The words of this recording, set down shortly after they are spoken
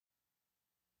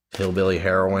hillbilly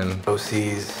heroin,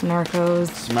 OCs, Narcos,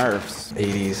 Smurfs,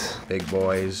 80s, Big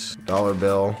Boys, Dollar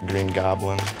Bill, Green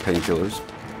Goblin, Painkillers.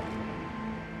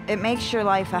 it makes your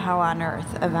life a hell on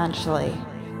earth eventually.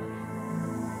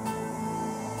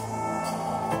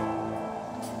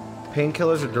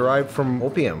 Painkillers are derived from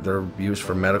opium. They're used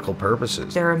for medical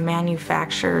purposes. They're a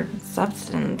manufactured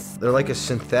substance. They're like a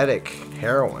synthetic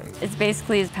heroin. It's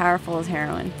basically as powerful as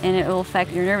heroin, and it will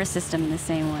affect your nervous system in the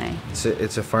same way.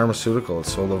 It's a pharmaceutical.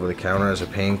 It's sold over the counter as a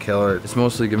painkiller. It's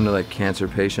mostly given to like cancer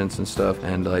patients and stuff,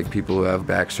 and like people who have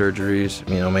back surgeries.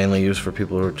 You know, mainly used for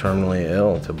people who are terminally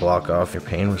ill to block off your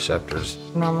pain receptors.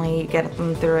 Normally you get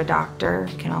them through a doctor.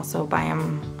 You can also buy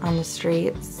them on the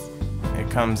streets. It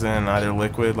comes in either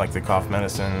liquid, like the cough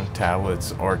medicine,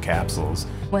 tablets, or capsules.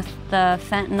 With the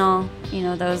fentanyl, you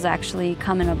know, those actually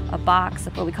come in a box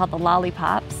of what we call the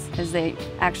lollipops, because they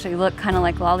actually look kind of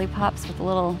like lollipops with a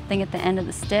little thing at the end of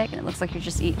the stick, and it looks like you're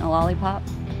just eating a lollipop.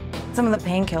 Some of the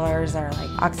painkillers are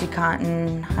like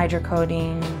OxyContin,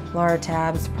 hydrocodone,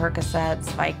 Loratabs, Percocets,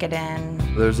 Vicodin.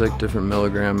 There's like different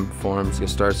milligram forms. It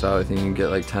starts out, I think you can get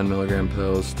like 10 milligram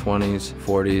pills, 20s,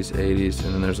 40s, 80s,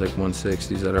 and then there's like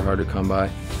 160s that are hard to come by.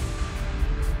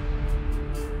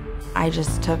 I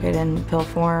just took it in pill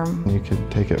form. You could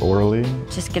take it orally.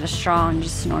 Just get a straw and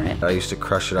just snort it. I used to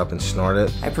crush it up and snort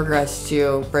it. I progressed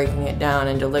to breaking it down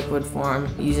into liquid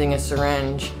form, using a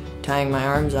syringe, tying my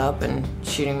arms up and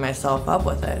shooting myself up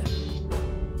with it.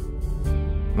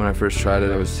 When I first tried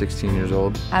it, I was 16 years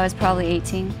old. I was probably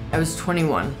 18. I was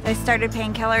 21. I started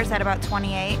painkillers at about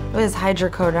 28. It was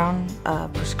hydrocodone, a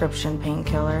prescription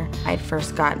painkiller. I'd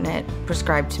first gotten it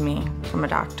prescribed to me from a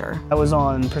doctor. I was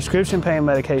on prescription pain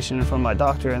medication from my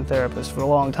doctor and therapist for a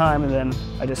long time, and then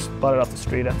I just bought it off the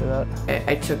street after that.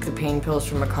 I took the pain pills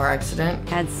from a car accident.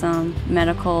 Had some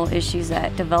medical issues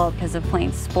that developed because of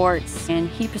playing sports, and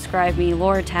he prescribed me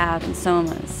Loratab and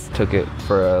Somas. Took it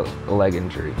for a leg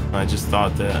injury. I just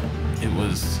thought that it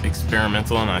was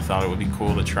experimental, and I thought it would be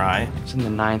cool to try. I was in the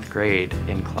 9th grade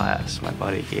in class. My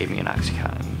buddy gave me an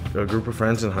OxyContin. A group of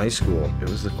friends in high school. It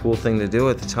was the cool thing to do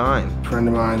at the time. A friend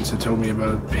of mine had told me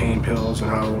about pain pills and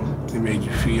how they made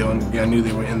you feel, and I knew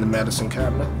they were in the medicine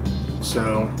cabinet.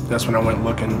 So that's when I went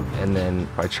looking. And then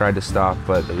I tried to stop,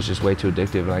 but it was just way too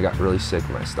addictive, and I got really sick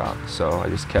when I stopped. So I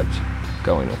just kept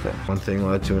going with it. One thing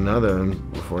led to another,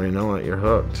 and before you know it, you're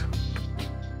hooked.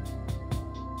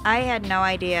 I had no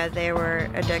idea they were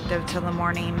addictive till the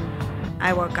morning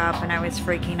I woke up and I was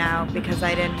freaking out because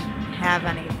I didn't have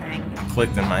anything. It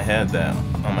clicked in my head that,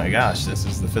 oh my gosh, this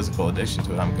is the physical addiction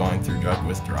to it. I'm going through drug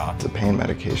withdrawal. It's a pain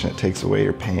medication. It takes away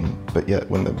your pain, but yet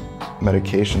when the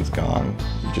medication's gone,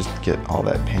 you just get all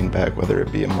that pain back, whether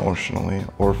it be emotionally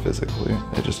or physically.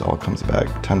 It just all comes back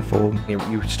tenfold.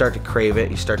 You start to crave it,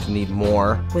 you start to need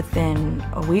more. Within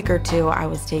a week or two, I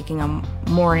was taking them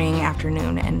morning,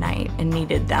 afternoon, and night and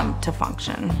needed them to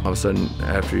function. All of a sudden,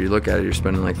 after you look at it, you're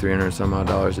spending like $300 some odd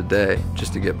a day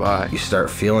just to get by. You start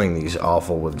feeling these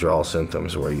awful withdrawal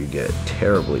symptoms where you get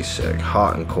terribly sick,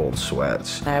 hot and cold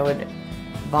sweats. I would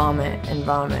vomit and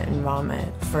vomit and vomit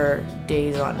for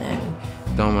days on end.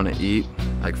 Don't want to eat,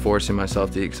 like forcing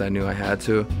myself to eat because I knew I had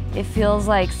to. It feels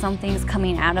like something's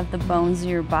coming out of the bones of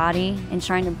your body and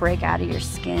trying to break out of your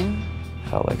skin.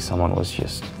 Felt like someone was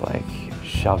just like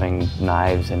shoving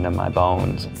knives into my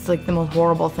bones. It's like the most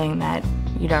horrible thing that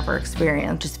you'd ever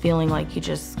experience, just feeling like you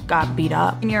just got beat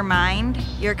up. In your mind,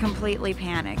 you're completely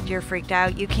panicked. You're freaked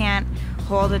out. You can't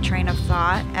hold a train of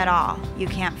thought at all. You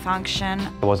can't function.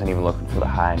 I wasn't even looking for the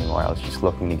high anymore. I was just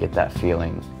looking to get that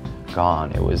feeling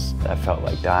gone. I felt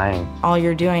like dying. All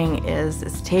you're doing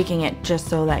is taking it just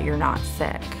so that you're not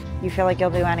sick. You feel like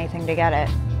you'll do anything to get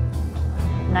it.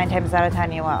 9 times out of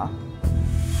 10 you will.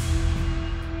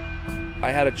 I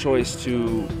had a choice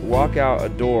to walk out a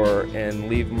door and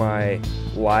leave my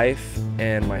life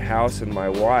and my house and my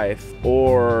wife,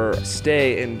 or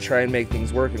stay and try and make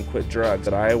things work and quit drugs.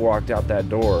 But I walked out that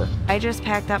door. I just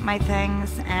packed up my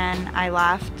things and I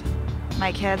left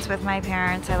my kids with my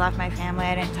parents. I left my family.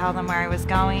 I didn't tell them where I was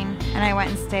going. And I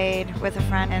went and stayed with a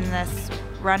friend in this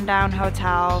rundown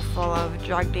hotel full of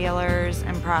drug dealers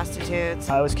and prostitutes.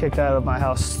 I was kicked out of my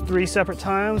house 3 separate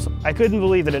times. I couldn't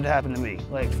believe that it happened to me.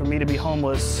 Like, for me to be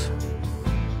homeless,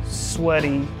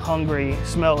 sweaty, hungry,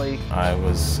 smelly. I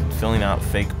was filling out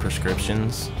fake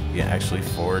prescriptions. You actually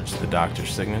forged the doctor's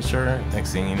signature.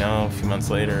 Next thing you know, a few months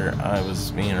later, I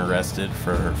was being arrested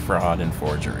for fraud and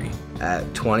forgery.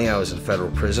 At 20, I was in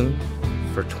federal prison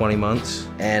for 20 months.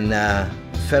 And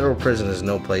federal prison is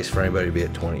no place for anybody to be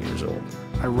at 20 years old.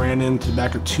 I ran into the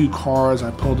back of 2 cars.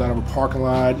 I pulled out of a parking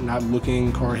lot, not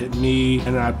looking, car hit me,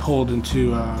 and then I pulled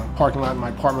into a parking lot in my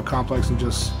apartment complex and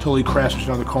just totally crashed into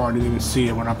another car. I didn't even see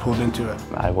it when I pulled into it.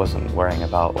 I wasn't worrying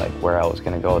about like where I was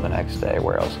going to go the next day,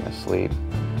 where I was going to sleep.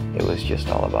 It was just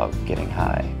all about getting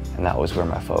high, and that was where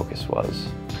my focus was.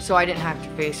 So I didn't have to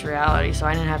face reality, so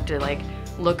I didn't have to like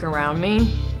look around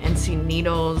me and see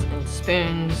needles and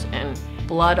spoons and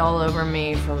blood all over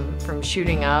me from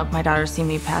shooting up. My daughter seen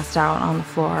me passed out on the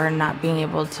floor and not being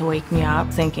able to wake me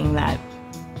up, thinking that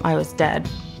I was dead.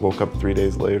 Woke up 3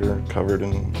 days later, covered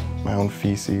in my own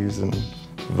feces and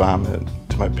vomit,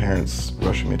 to my parents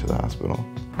rushing me to the hospital.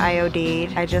 I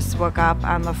OD'd. I just woke up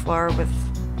on the floor with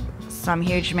some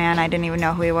huge man, I didn't even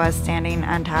know who he was, standing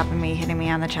on top of me, hitting me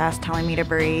on the chest, telling me to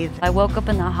breathe. I woke up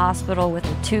in the hospital with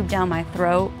a tube down my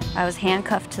throat. I was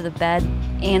handcuffed to the bed,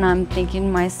 and I'm thinking to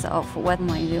myself, what am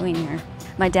I doing here?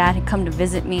 My dad had come to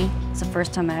visit me. It's the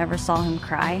first time I ever saw him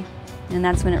cry, and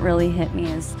that's when it really hit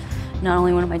me, is not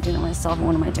only what am I doing to myself, but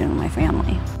what am I doing to my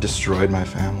family? Destroyed my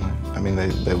family. I mean,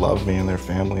 they love me and their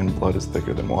family, and blood is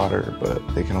thicker than water,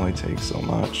 but they can only take so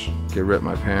much. It ripped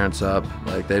my parents up.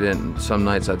 Like, they didn't, some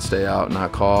nights I'd stay out and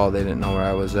not call. They didn't know where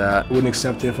I was at. I wouldn't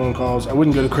accept their phone calls. I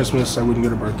wouldn't go to Christmas. I wouldn't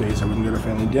go to birthdays. I wouldn't go to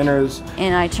family dinners.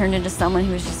 And I turned into someone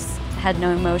who was just had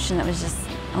no emotion, that was just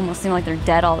almost seemed like they're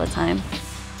dead all the time.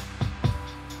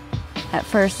 At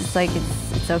first, it's like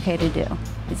it's okay to do.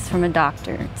 It's from a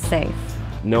doctor, it's safe.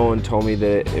 No one told me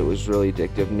that it was really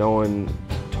addictive. No one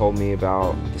told me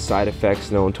about the side effects.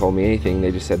 No one told me anything.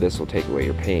 They just said this will take away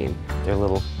your pain. They're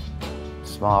little,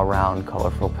 small, round,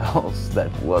 colorful pills that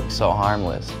look so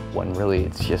harmless, when really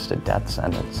it's just a death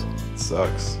sentence. It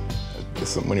sucks.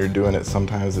 When you're doing it,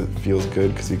 sometimes it feels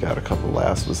good because you got a couple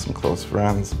laughs with some close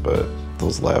friends, but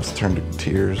those laughs turn to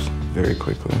tears very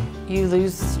quickly. You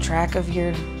lose track of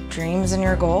your dreams and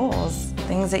your goals,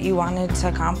 things that you wanted to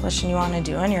accomplish and you want to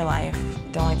do in your life.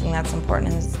 The only thing that's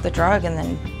important is the drug, and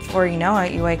then before you know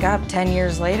it, you wake up 10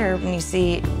 years later and you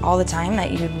see all the time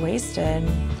that you'd wasted.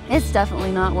 It's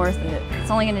definitely not worth it.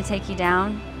 It's only going to take you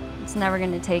down. It's never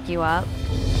going to take you up.